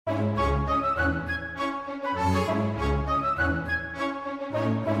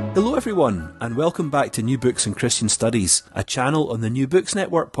Hello everyone, and welcome back to New Books in Christian Studies, a channel on the New Books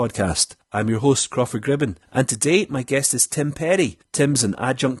Network podcast. I'm your host, Crawford Gribben, and today my guest is Tim Perry. Tim's an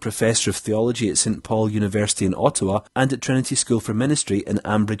adjunct professor of theology at St Paul University in Ottawa and at Trinity School for Ministry in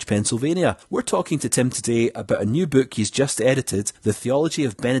Ambridge, Pennsylvania. We're talking to Tim today about a new book he's just edited, The Theology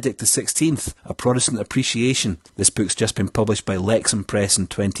of Benedict XVI, A Protestant Appreciation. This book's just been published by Lexham Press in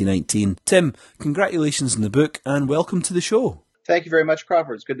 2019. Tim, congratulations on the book and welcome to the show. Thank you very much,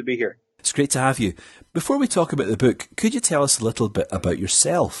 Crawford. It's good to be here. It's great to have you. Before we talk about the book, could you tell us a little bit about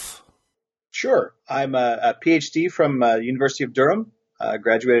yourself? Sure. I'm a PhD from University of Durham,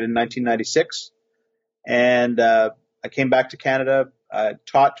 graduated in 1996, and I came back to Canada,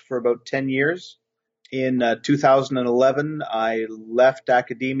 taught for about 10 years. In 2011, I left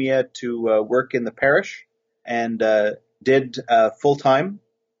academia to work in the parish and did full-time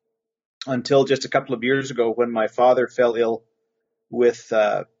until just a couple of years ago when my father fell ill with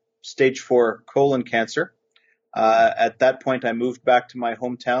stage 4 colon cancer. At that point, I moved back to my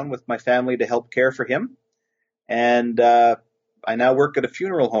hometown with my family to help care for him. And I now work at a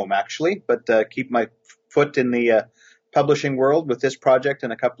funeral home, actually, but keep my foot in the publishing world with this project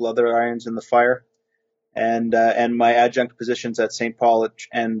and a couple other irons in the fire. And my adjunct positions at St. Paul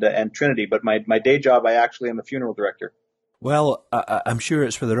and Trinity. But my day job, I actually am a funeral director. Well, I'm sure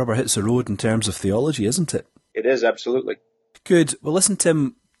it's where the rubber hits the road in terms of theology, isn't it? It is, absolutely. Good. Well, listen,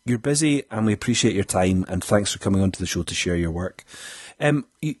 Tim, you're busy and we appreciate your time, and thanks for coming onto the show to share your work.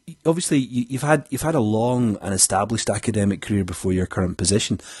 You've had a long and established academic career before your current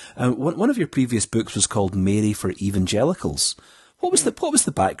position. One of your previous books was called Mary for Evangelicals. What was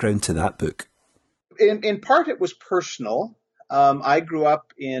the background to that book? In part, it was personal. I grew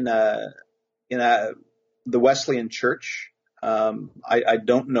up in the Wesleyan Church. I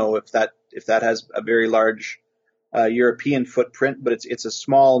don't know if that has a very large European footprint, but it's a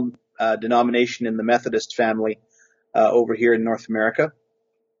small denomination in the Methodist family over here in North America,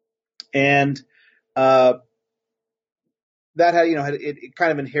 and that had it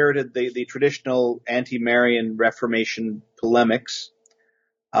kind of inherited the traditional anti-Marian Reformation polemics.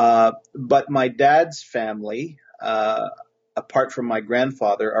 But my dad's family, apart from my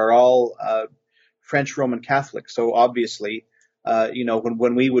grandfather, are all French Roman Catholic. So obviously,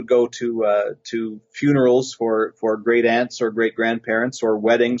 when we would go to funerals for great aunts or great grandparents or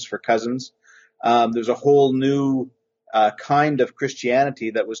weddings for cousins, there's a whole new kind of Christianity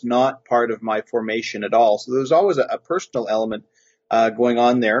that was not part of my formation at all. So there's always a personal element going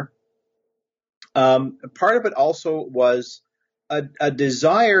on there. Part of it also was a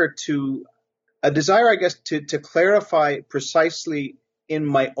desire, I guess, to clarify precisely in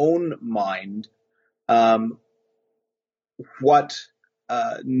my own mind what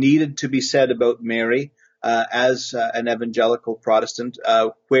needed to be said about Mary as an evangelical Protestant,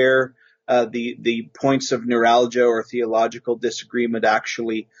 where the points of neuralgia or theological disagreement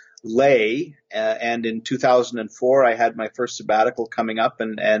actually lay. And in 2004, I had my first sabbatical coming up,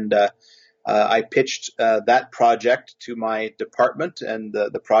 and I pitched that project to my department, and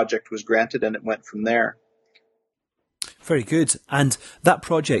the project was granted, and it went from there. Very good. And that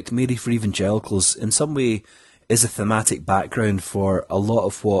project, Mary for Evangelicals, in some way is a thematic background for a lot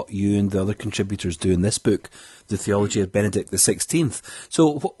of what you and the other contributors do in this book, The Theology of Benedict XVI.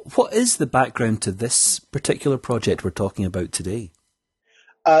 So what is the background to this particular project we're talking about today?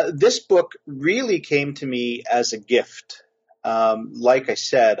 This book really came to me as a gift. Like I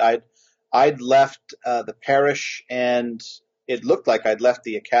said, I'd left the parish, and it looked like I'd left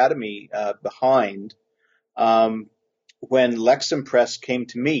the academy behind when Lexham Press came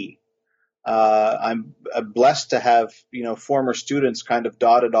to me. I'm blessed to have, former students kind of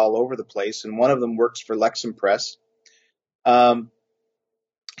dotted all over the place, and one of them works for Lexham Press.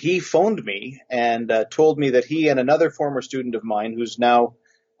 He phoned me and told me that he and another former student of mine, who's now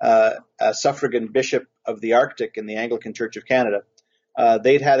a suffragan bishop of the Arctic in the Anglican Church of Canada,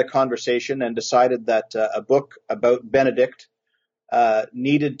 they'd had a conversation and decided that a book about Benedict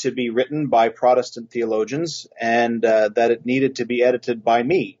needed to be written by Protestant theologians, and that it needed to be edited by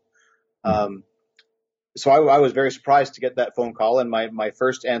me. So I was very surprised to get that phone call, and my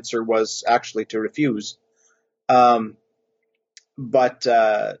first answer was actually to refuse. But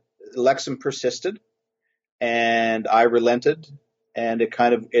Lexham persisted, and I relented, and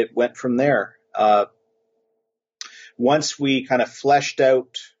it went from there. Once we kind of fleshed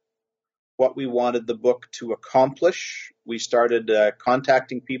out what we wanted the book to accomplish, we started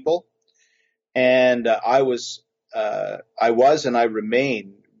contacting people, and I was and I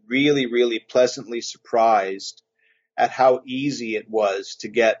remain really, really pleasantly surprised at how easy it was to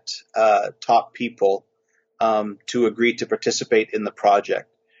get top people to agree to participate in the project.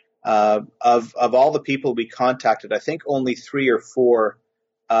 Of all the people we contacted, I think only 3 or 4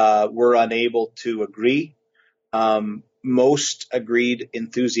 were unable to agree. Most agreed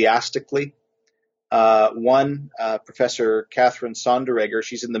enthusiastically. One, Professor Catherine Sonderegger,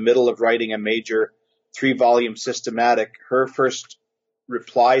 she's in the middle of writing a major 3-volume systematic. Her first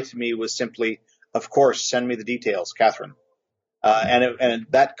reply to me was simply, "Of course, send me the details, Catherine." And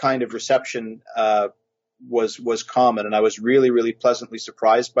that kind of reception was common, and I was really, really pleasantly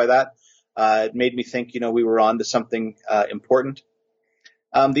surprised by that. It made me think, we were on to something important.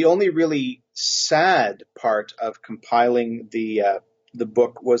 The only really sad part of compiling the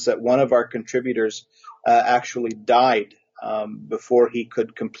book was that one of our contributors actually died before he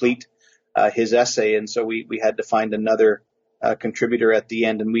could complete his essay, and so we had to find another contributor at the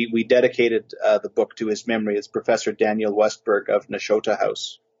end, and we dedicated the book to his memory. It's Professor Daniel Westberg of Nashotah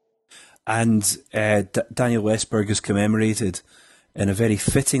House. And Daniel Westberg is commemorated in a very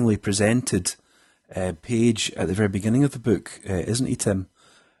fittingly presented page at the very beginning of the book, isn't he, Tim?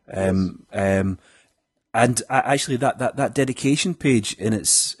 Yes. And actually, that dedication page, in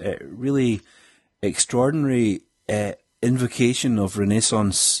its really extraordinary invocation of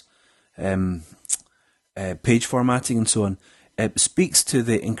Renaissance page formatting and so on, speaks to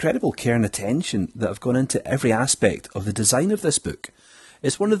the incredible care and attention that have gone into every aspect of the design of this book.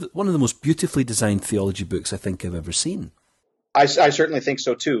 It's one of the most beautifully designed theology books I think I've ever seen. I certainly think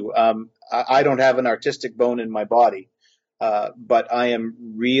so too. I don't have an artistic bone in my body, but I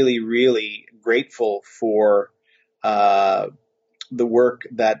am really, really grateful for the work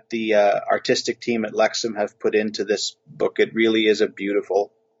that the artistic team at Lexham have put into this book. It really is a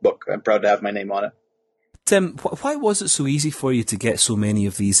beautiful book. I'm proud to have my name on it. Tim, why was it so easy for you to get so many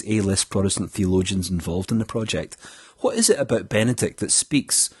of these A-list Protestant theologians involved in the project? What is it about Benedict that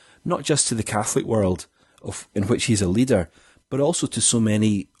speaks not just to the Catholic world in which he's a leader, but also to so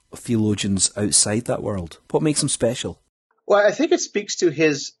many theologians outside that world? What makes him special? Well, I think it speaks to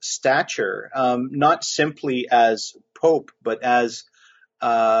his stature, not simply as Pope, but as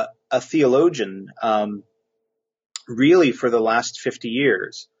a theologian, really for the last 50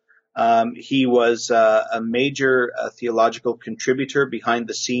 years. He was a major theological contributor behind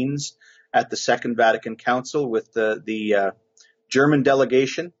the scenes at the Second Vatican Council with the German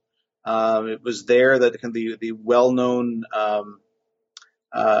delegation. It was there that the well-known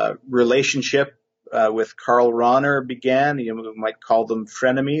relationship with Karl Rahner began. You might call them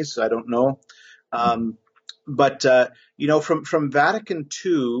frenemies. I don't know. But from Vatican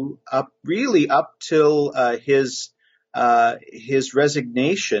II up till his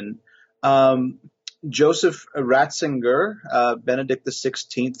resignation, Joseph Ratzinger, Benedict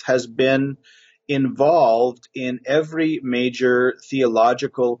XVI, has been involved in every major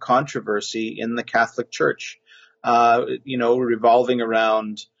theological controversy in the Catholic Church, revolving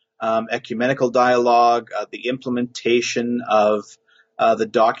around ecumenical dialogue, the implementation of the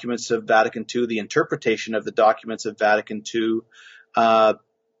documents of Vatican II, the interpretation of the documents of Vatican II.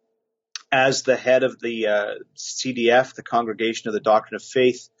 As the head of the CDF, the Congregation of the Doctrine of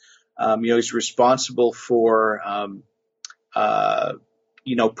Faith, he's responsible for,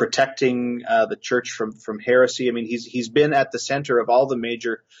 protecting the church from heresy. I mean, he's been at the center of all the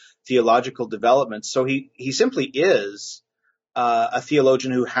major theological developments. So he simply is a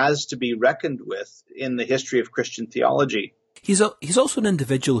theologian who has to be reckoned with in the history of Christian theology. He's also an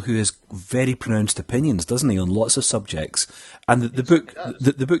individual who has very pronounced opinions, doesn't he, on lots of subjects, and the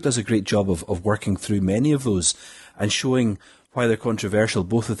book does a great job of working through many of those and showing why they're controversial,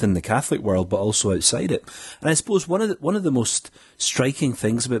 both within the Catholic world but also outside it. And I suppose one of the most striking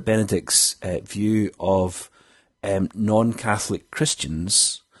things about Benedict's view of non-Catholic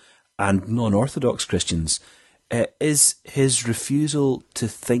Christians and non-Orthodox Christians is his refusal to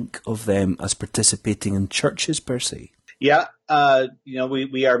think of them as participating in churches per se. Yeah,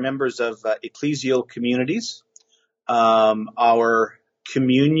 we are members of ecclesial communities. Our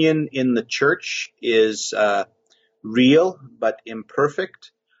communion in the church is real but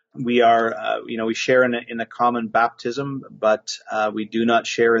imperfect. We are, we share in a common baptism, but we do not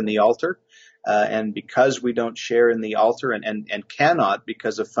share in the altar. And because we don't share in the altar and cannot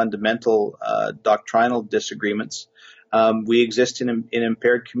because of fundamental doctrinal disagreements, we exist in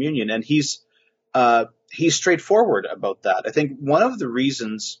impaired communion. And he's straightforward about that. I think one of the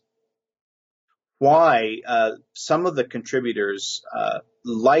reasons why some of the contributors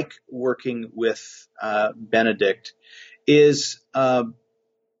like working with Benedict is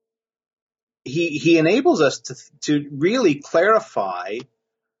he enables us to really clarify,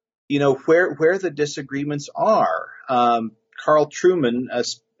 where the disagreements are. Carl Trueman,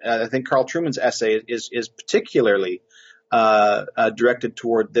 I think Carl Trueman's essay is particularly directed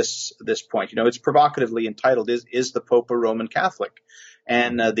toward this point. It's provocatively entitled, "Is the Pope a Roman Catholic?"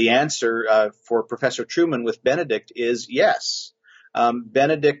 And the answer for Professor Truman with Benedict is yes.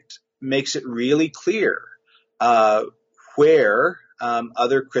 Benedict makes it really clear where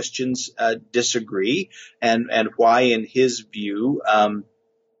other Christians disagree, and why, in his view,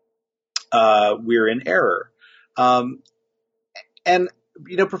 we're in error. And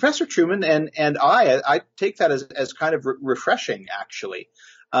Professor Truman and I take that as kind of refreshing, actually.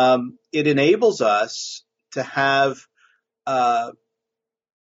 It enables us to have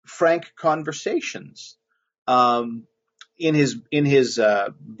frank conversations. In his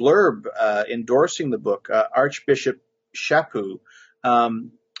blurb endorsing the book, Archbishop Chaput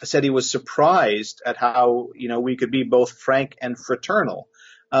said he was surprised at how we could be both frank and fraternal.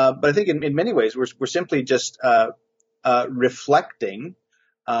 But I think in many ways we're simply just reflecting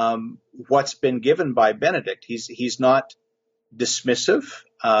what's been given by Benedict. He's not dismissive,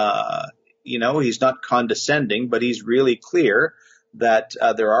 he's not condescending, but he's really clear that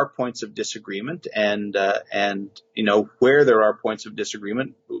there are points of disagreement, and where there are points of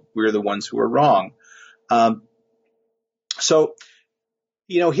disagreement, we're the ones who are wrong. So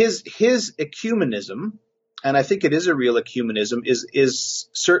his ecumenism, and I think it is a real ecumenism, is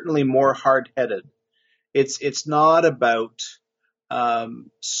certainly more hard-headed. It's not about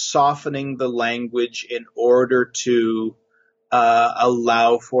softening the language in order to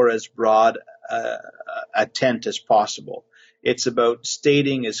allow for as broad a tent as possible. It's about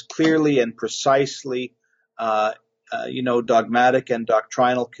stating as clearly and precisely, dogmatic and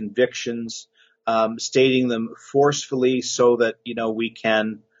doctrinal convictions, stating them forcefully so that we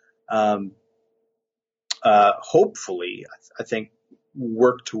can hopefully, I think,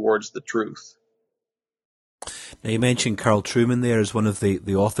 work towards the truth. Now, you mentioned Carl Truman there as one of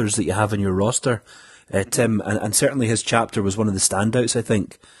the authors that you have in your roster, Tim, and certainly his chapter was one of the standouts, I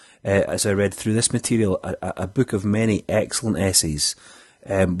think, as I read through this material, a book of many excellent essays,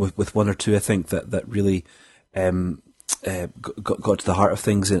 with one or two, I think, that really got to the heart of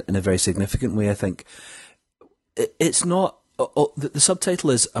things in a very significant way, I think. It's not, the subtitle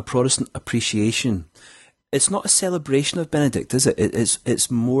is A Protestant Appreciation. It's not a celebration of Benedict, is it?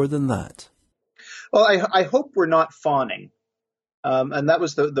 It's more than that. Well, I hope we're not fawning. And that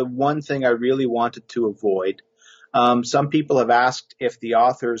was the one thing I really wanted to avoid. Some people have asked if the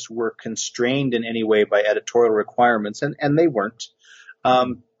authors were constrained in any way by editorial requirements, and they weren't.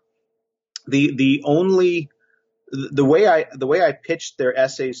 The way I pitched their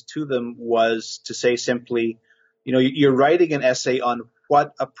essays to them was to say simply, you're writing an essay on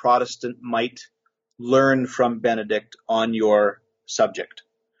what a Protestant might learn from Benedict on your subject.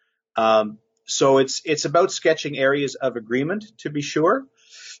 So it's about sketching areas of agreement, to be sure,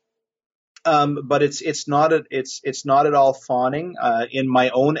 but it's not at all fawning. In my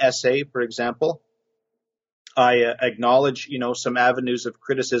own essay, for example, I acknowledge some avenues of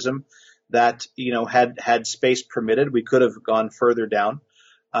criticism that had space permitted, we could have gone further down.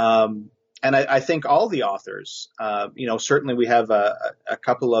 And I think all the authors, certainly we have a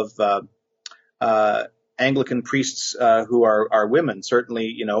couple of Anglican priests who are women.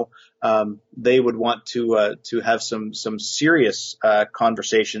 Certainly, they would want to have some serious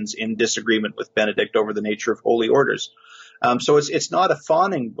conversations in disagreement with Benedict over the nature of holy orders. So it's not a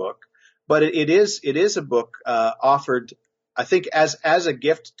fawning book, but it is a book offered, I think, as a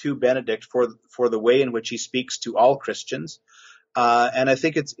gift to Benedict for the way in which he speaks to all Christians. And I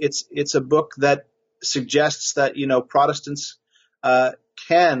think it's a book that suggests that Protestants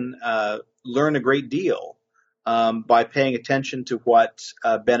can learn a great deal by paying attention to what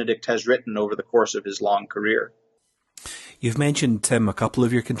Benedict has written over the course of his long career. You've mentioned, Tim, a couple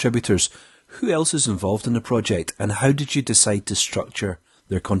of your contributors. Who else is involved in the project, and how did you decide to structure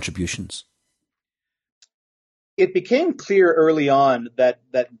their contributions? It became clear early on that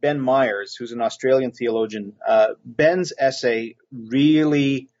Ben Myers, who's an Australian theologian, Ben's essay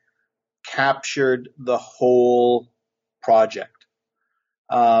really captured the whole project.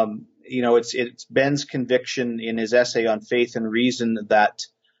 It's Ben's conviction in his essay on Faith and Reason that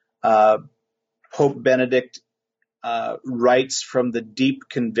Pope Benedict writes from the deep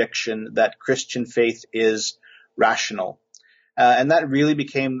conviction that Christian faith is rational. And that really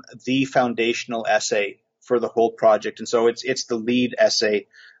became the foundational essay for the whole project. And so it's the lead essay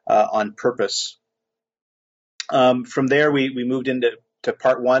on purpose. From there, we moved into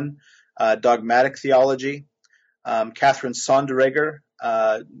part one, dogmatic theology. Catherine Sonderegger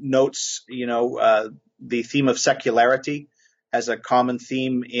notes, the theme of secularity as a common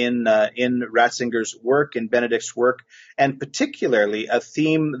theme in Ratzinger's work, in Benedict's work, and particularly a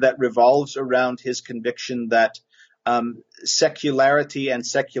theme that revolves around his conviction that secularity and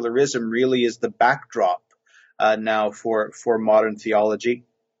secularism really is the backdrop now for modern theology.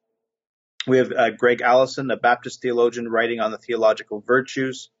 We have Greg Allison, a Baptist theologian, writing on the theological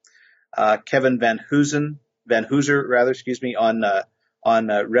virtues. Kevin Van Hooser, on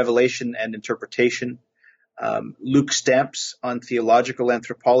revelation and interpretation. Luke Stamps on theological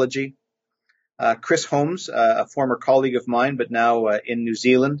anthropology. Chris Holmes, a former colleague of mine, but now in New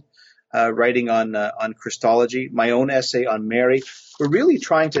Zealand, writing on Christology. My own essay on Mary. We're really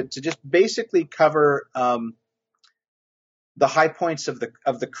trying to just basically cover the high points of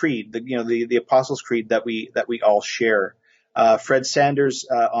the creed, the Apostles' Creed that we all share. Fred Sanders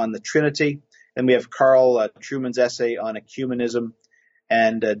on the Trinity, and we have Carl Trueman's essay on ecumenism,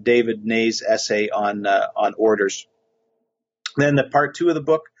 and David Nay's essay on orders. Then the part 2 of the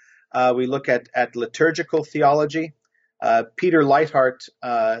book, we look at liturgical theology. Peter Leithart,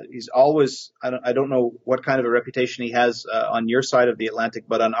 he's always, I don't know what kind of a reputation he has on your side of the Atlantic,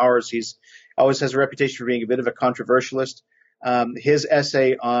 but on ours, he's always has a reputation for being a bit of a controversialist. His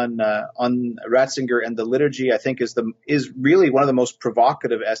essay on Ratzinger and the liturgy, I think, is really one of the most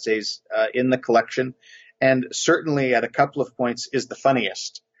provocative essays in the collection, and certainly at a couple of points is the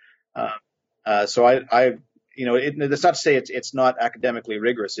funniest. So that's not to say it's not academically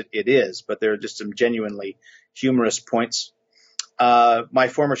rigorous. It is, but there are just some genuinely humorous points. My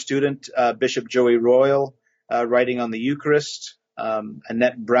former student, Bishop Joey Royal, writing on the Eucharist.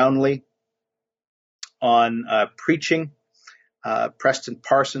 Annette Brownlee on preaching. Preston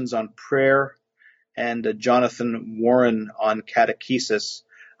Parsons on prayer, and Jonathan Warren on catechesis.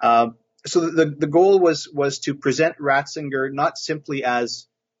 So the goal was to present Ratzinger not simply as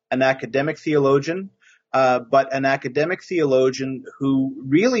an academic theologian, but an academic theologian who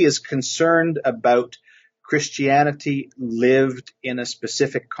really is concerned about Christianity lived in a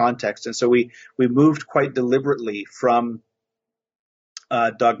specific context. And so we moved quite deliberately from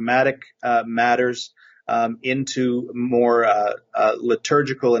dogmatic matters into more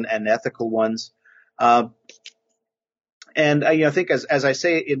liturgical and ethical ones. And I think, as I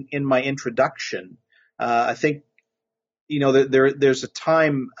say in my introduction, I think there's a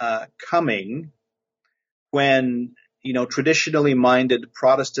time coming when traditionally minded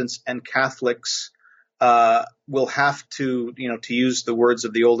Protestants and Catholics will have to use the words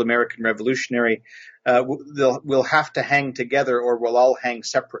of the old American revolutionary, we'll have to hang together, or we'll all hang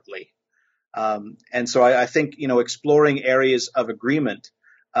separately. And so I think exploring areas of agreement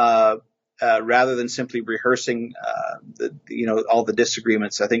rather than simply rehearsing all the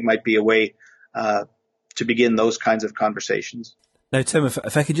disagreements, I think might be a way to begin those kinds of conversations. Now, Tim,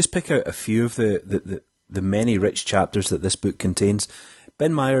 if I could just pick out a few of the many rich chapters that this book contains.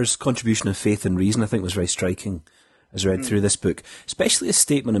 Ben Meyer's contribution of faith and reason, I think, was very striking as I read through this book, especially a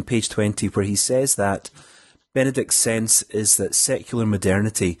statement on page 20 where he says that Benedict's sense is that secular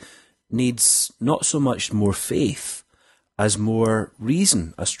modernity needs not so much more faith as more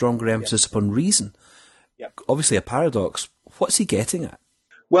reason, a stronger emphasis upon reason. Yep. Obviously a paradox. What's he getting at?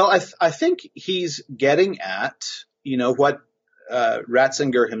 Well, I think he's getting at, what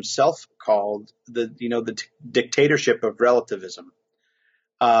Ratzinger himself called the dictatorship of relativism.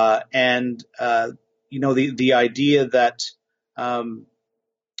 And the idea that,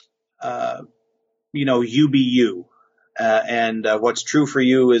 you be you. And what's true for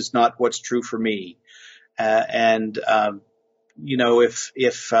you is not what's true for me.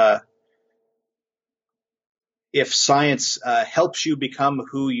 If science helps you become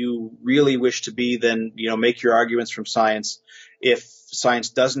who you really wish to be, then make your arguments from science. If science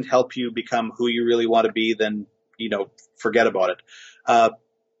doesn't help you become who you really want to be, then forget about it.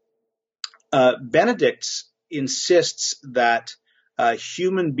 Benedict insists that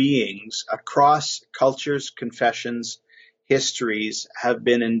human beings across cultures, confessions, histories have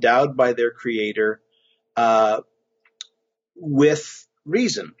been endowed by their Creator with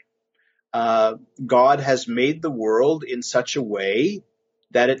reason. God has made the world in such a way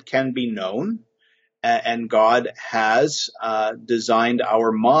that it can be known, and God has designed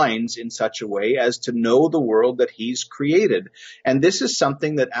our minds in such a way as to know the world that He's created. And this is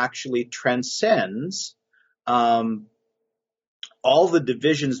something that actually transcends all the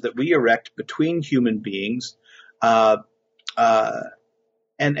divisions that we erect between human beings,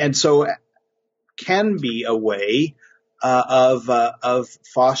 and so can be a way of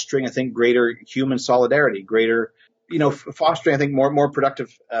fostering, I think, greater human solidarity, greater, fostering, I think, more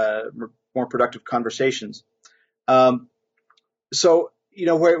productive conversations. So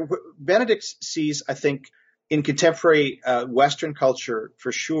where Benedict sees, I think, in contemporary Western culture,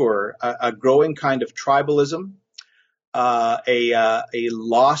 for sure, a growing kind of tribalism, a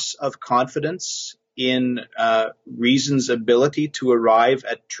loss of confidence in reason's ability to arrive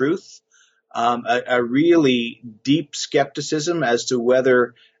at truth, a really deep skepticism as to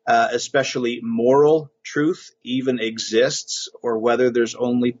whether especially moral truth even exists or whether there's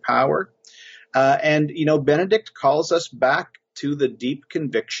only power. And Benedict calls us back to the deep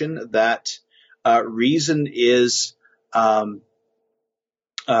conviction that reason is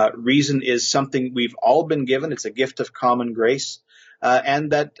something we've all been given. It's a gift of common grace,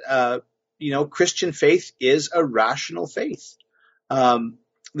 and that Christian faith is a rational faith.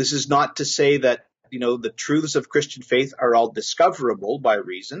 This is not to say that the truths of Christian faith are all discoverable by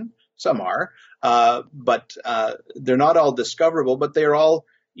reason. Some are, but they're not all discoverable. But they are all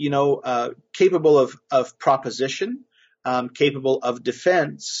capable of proposition, capable of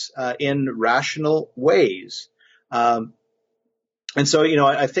defense in rational ways. And so,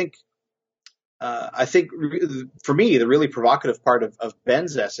 I think for me, the really provocative part of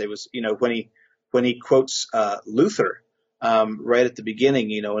Ben's essay was, when he quotes Luther right at the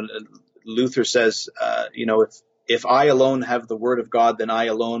beginning, and Luther says, if I alone have the word of God, then I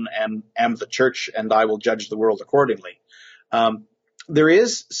alone am the church, and I will judge the world accordingly. There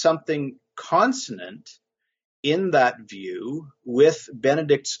is something consonant in that view with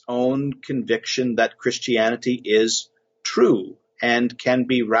Benedict's own conviction that Christianity is true and can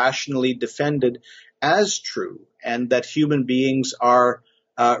be rationally defended as true, and that human beings are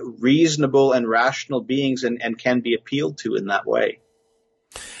reasonable and rational beings and can be appealed to in that way.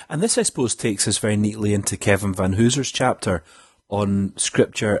 And this, I suppose, takes us very neatly into Kevin Van Hooser's chapter on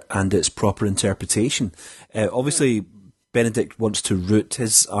Scripture and its proper interpretation. Obviously, Benedict wants to root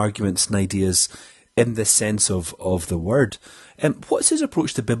his arguments and ideas in the sense of the word. What's his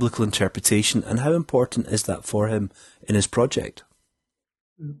approach to biblical interpretation, and how important is that for him in his project?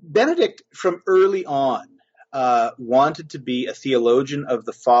 Benedict, from early on, wanted to be a theologian of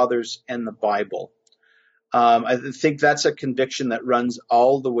the Fathers and the Bible. I think that's a conviction that runs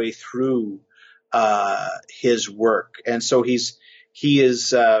all the way through his work, and so he is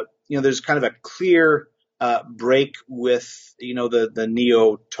there's kind of a clear break with the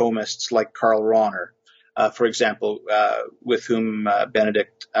neo-Thomists like Karl Rahner, for example, with whom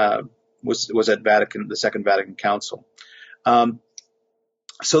Benedict was at the Second Vatican Council.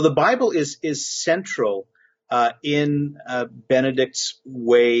 So the Bible is central in Benedict's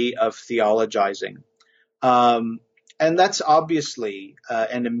way of theologizing. And that's obviously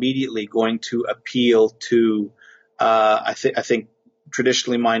and immediately going to appeal to, I think,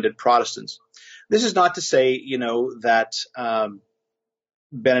 traditionally minded Protestants. This is not to say, that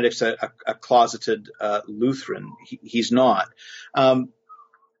Benedict's a closeted Lutheran. He's not.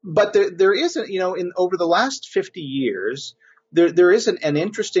 But there is, over the last 50 years, there is an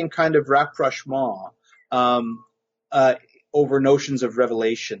interesting kind of rapprochement over notions of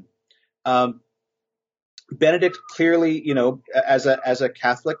revelation. Benedict clearly, as a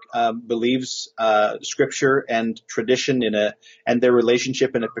Catholic, believes Scripture and tradition and their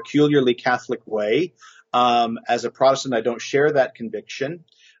relationship in a peculiarly Catholic way. As a Protestant, I don't share that conviction,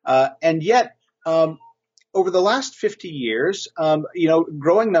 and yet, over the last 50 years,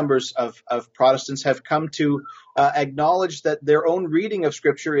 growing numbers of Protestants have come to acknowledge that their own reading of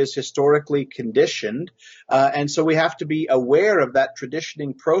Scripture is historically conditioned, and so we have to be aware of that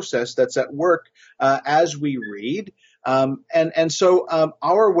traditioning process that's at work as we read. And so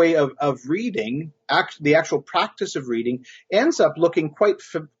our way of reading, the actual practice of reading, ends up looking quite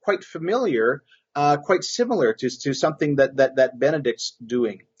familiar, quite similar to something that Benedict's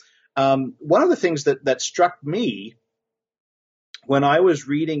doing. One of the things that struck me when I was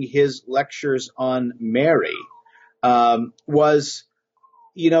reading his lectures on Mary was,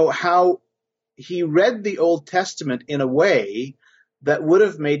 how he read the Old Testament in a way that would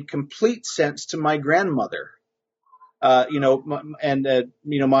have made complete sense to my grandmother. My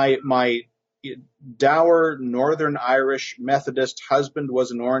dour Northern Irish Methodist husband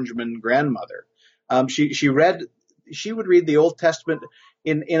was an Orangeman grandmother. She would read the Old Testament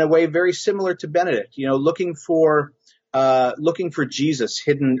in a way very similar to Benedict, looking for Jesus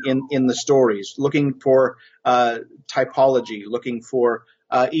hidden in the stories, looking for typology, looking for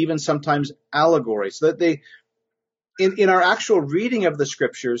even sometimes allegories. So that in our actual reading of the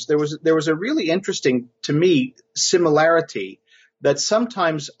Scriptures, there was a really interesting, to me, similarity that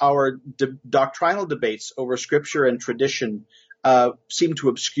sometimes our doctrinal debates over Scripture and tradition seem to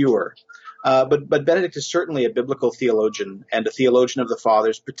obscure. But Benedict is certainly a biblical theologian and a theologian of the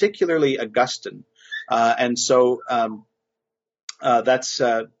Fathers, particularly Augustine, and so that's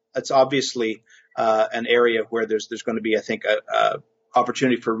obviously an area where there's going to be, I think, a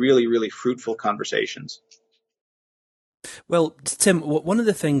opportunity for really, really fruitful conversations. Well, Tim, one of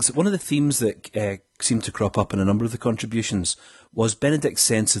the themes that seemed to crop up in a number of the contributions was Benedict's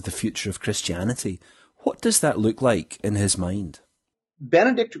sense of the future of Christianity. What does that look like in his mind?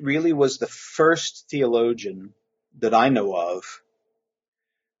 Benedict really was the first theologian that I know of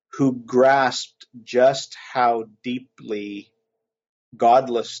who grasped just how deeply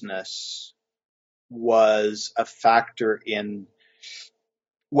godlessness was a factor in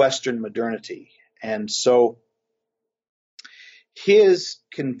Western modernity. And so his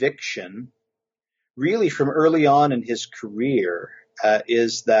conviction, really from early on in his career,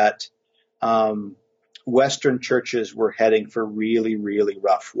 is that Western churches were heading for really, really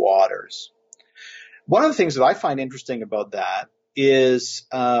rough waters. One of the things that I find interesting about that is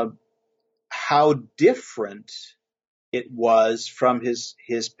how different it was from his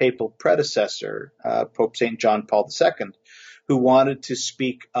papal predecessor, Pope St. John Paul II, who wanted to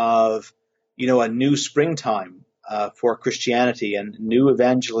speak of, a new springtime for Christianity and new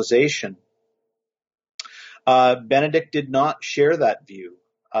evangelization. Benedict did not share that view,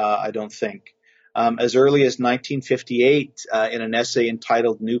 I don't think. As early as 1958, in an essay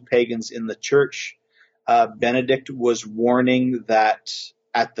entitled New Pagans in the Church, Benedict was warning that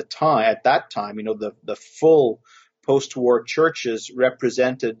at that time, the full post-war churches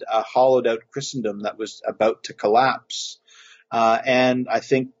represented a hollowed-out Christendom that was about to collapse. And I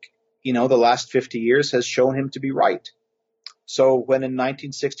think, the last 50 years has shown him to be right. So when in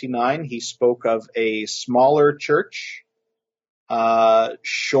 1969 he spoke of a smaller church,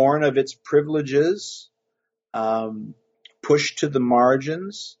 shorn of its privileges, pushed to the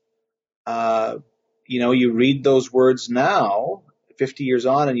margins, you read those words now, 50 years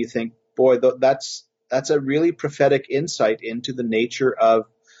on, and you think, boy, that's a really prophetic insight into the nature of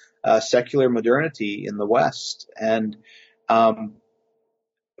secular modernity in the West. And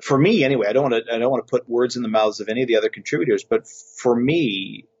for me, anyway, I don't want to put words in the mouths of any of the other contributors, but for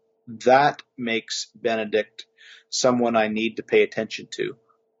me, that makes Benedict someone I need to pay attention to.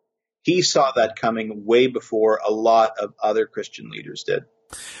 He saw that coming way before a lot of other Christian leaders did.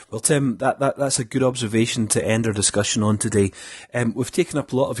 Well, Tim, that's a good observation to end our discussion on today. We've taken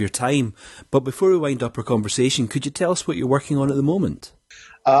up a lot of your time, but before we wind up our conversation, could you tell us what you're working on at the moment?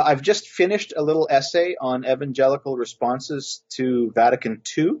 I've just finished a little essay on evangelical responses to Vatican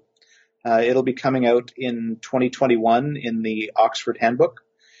II. It'll be coming out in 2021 in the Oxford Handbook.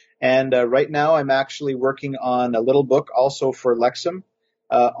 And right now I'm actually working on a little book also for Lexham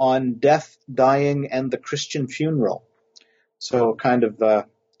on death, dying, and the Christian funeral. So kind of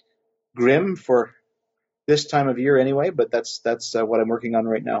grim for this time of year anyway, but that's what I'm working on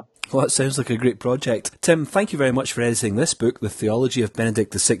right now. Well, that sounds like a great project. Tim, thank you very much for editing this book, The Theology of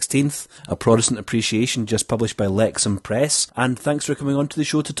Benedict XVI, A Protestant Appreciation, just published by Lexham Press. And thanks for coming on to the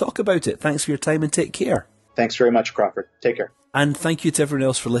show to talk about it. Thanks for your time and take care. Thanks very much, Crawford. Take care. And thank you to everyone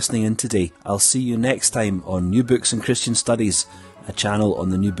else for listening in today. I'll see you next time on New Books in Christian Studies, a channel on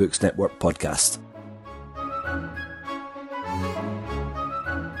the New Books Network podcast.